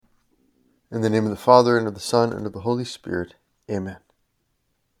In the name of the Father, and of the Son, and of the Holy Spirit. Amen.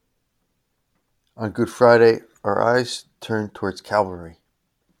 On Good Friday, our eyes turn towards Calvary.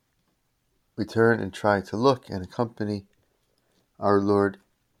 We turn and try to look and accompany our Lord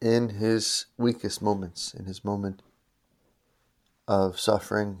in his weakest moments, in his moment of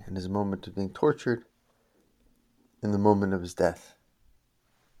suffering, in his moment of being tortured, in the moment of his death.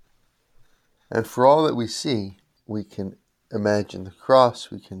 And for all that we see, we can imagine the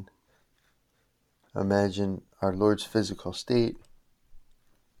cross, we can imagine our Lord's physical state,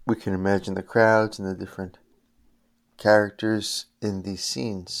 we can imagine the crowds and the different characters in these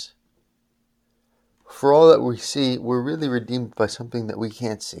scenes. For all that we see, we're really redeemed by something that we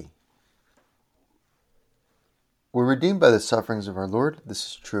can't see. We're redeemed by the sufferings of our Lord, this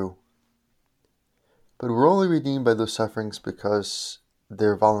is true. But we're only redeemed by those sufferings because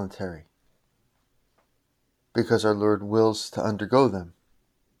they're voluntary. Because our Lord wills to undergo them.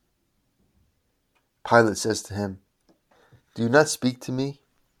 Pilate says to him, "Do you not speak to me?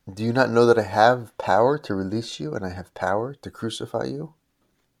 Do you not know that I have power to release you and I have power to crucify you?"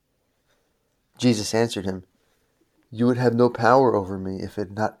 Jesus answered him, "You would have no power over me if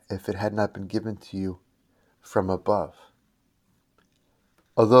it had not been given to you from above."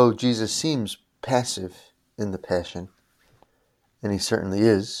 Although Jesus seems passive in the Passion, and he certainly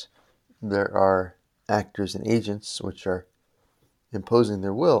is, there are actors and agents which are imposing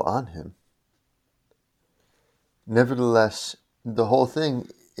their will on him. Nevertheless, the whole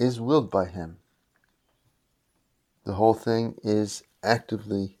thing is willed by him. The whole thing is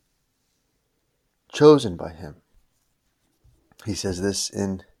actively chosen by him. He says this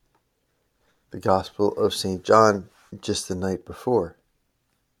in the Gospel of St. John just the night before.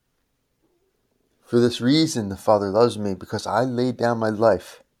 "For this reason the Father loves me, because I laid down my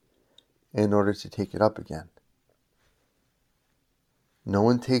life in order to take it up again. No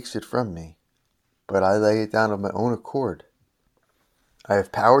one takes it from me, but I lay it down of my own accord. I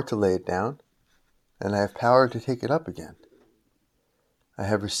have power to lay it down, and I have power to take it up again. I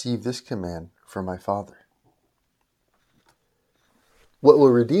have received this command from my Father." What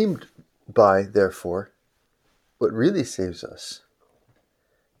we're redeemed by, therefore, what really saves us,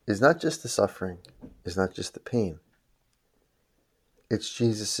 is not just the suffering, is not just the pain. It's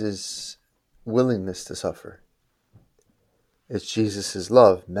Jesus' willingness to suffer. It's Jesus'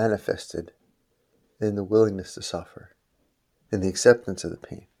 love manifested in the willingness to suffer, in the acceptance of the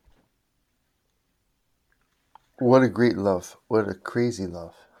pain. What a great love. What a crazy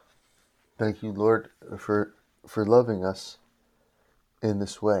love. Thank you, Lord, for loving us in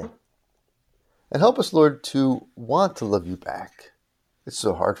this way. And help us, Lord, to want to love you back. It's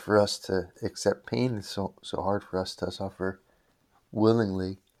so hard for us to accept pain. It's so hard for us to suffer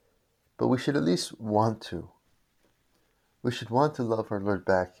willingly. But we should at least want to. We should want to love our Lord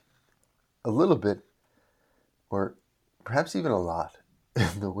back a little bit, or perhaps even a lot,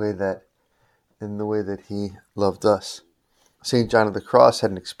 in the way that he loved us. St. John of the Cross had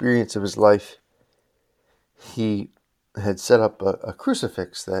an experience of his life. He had set up a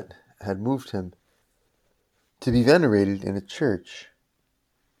crucifix that had moved him to be venerated in a church.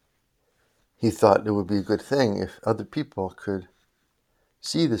 He thought it would be a good thing if other people could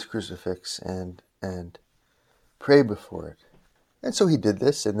see this crucifix and pray before it. And so he did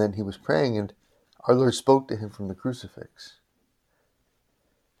this, and then he was praying, and our Lord spoke to him from the crucifix.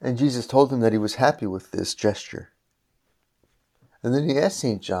 And Jesus told him that he was happy with this gesture. And then he asked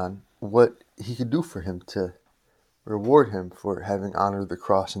St. John what he could do for him to reward him for having honored the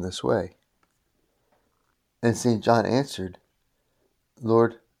cross in this way. And St. John answered,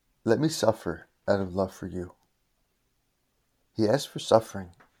 "Lord, let me suffer out of love for you." He asked for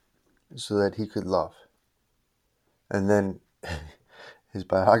suffering so that he could love. And then his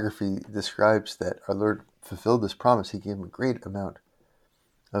biography describes that our Lord fulfilled this promise. He gave him a great amount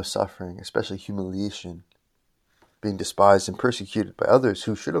of suffering, especially humiliation, being despised and persecuted by others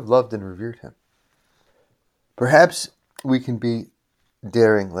who should have loved and revered him. Perhaps we can be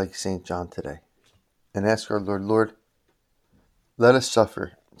daring like St. John today and ask our Lord, "Lord, let us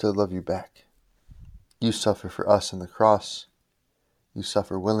suffer to love you back. You suffer for us on the cross. You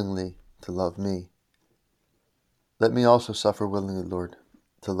suffer willingly to love me. Let me also suffer willingly, Lord,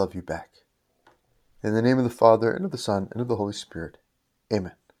 to love you back." In the name of the Father, and of the Son, and of the Holy Spirit.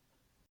 Amen.